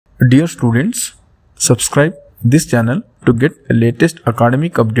Dear students, subscribe this channel to get latest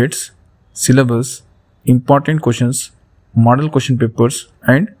academic updates, syllabus, important questions, model question papers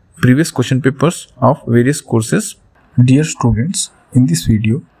and previous question papers of various courses. Dear students, in this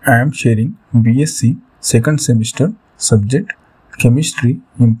video I am sharing BSc second semester subject Chemistry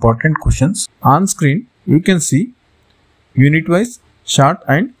important questions. On screen you can see unit-wise short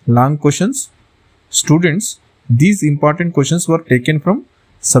and long questions. Students, these important questions were taken from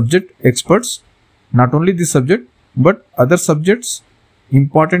subject experts. Not only this subject but other subjects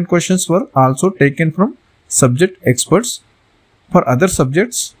important questions were also taken from subject experts. For other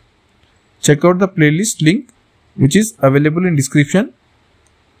subjects, check out the playlist link which is available in description.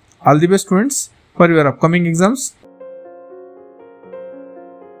 All the best students for your upcoming exams.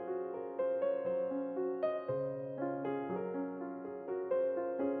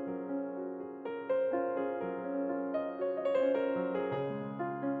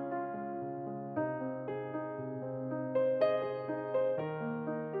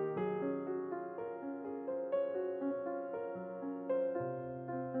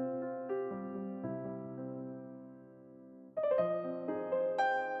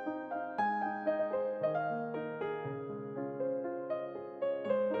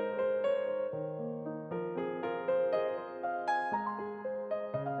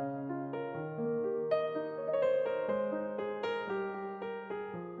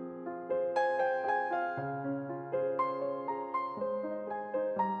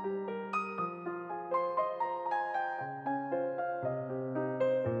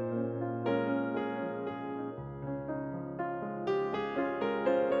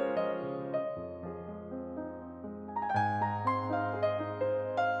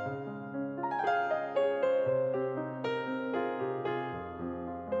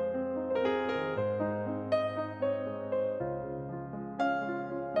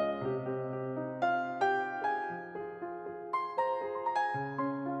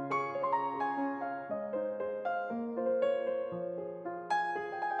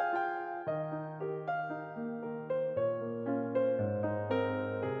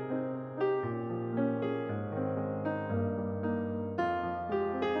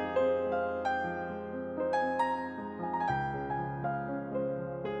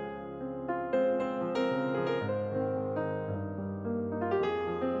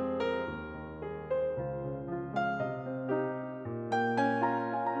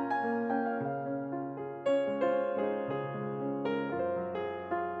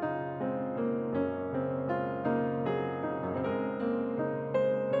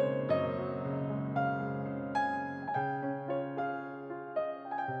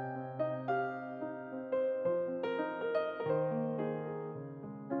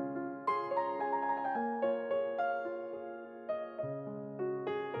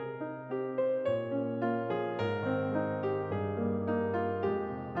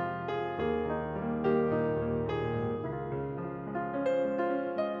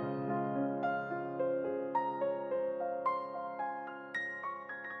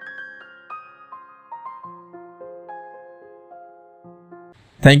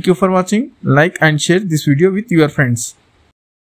 Thank you for watching. Like and share this video with your friends.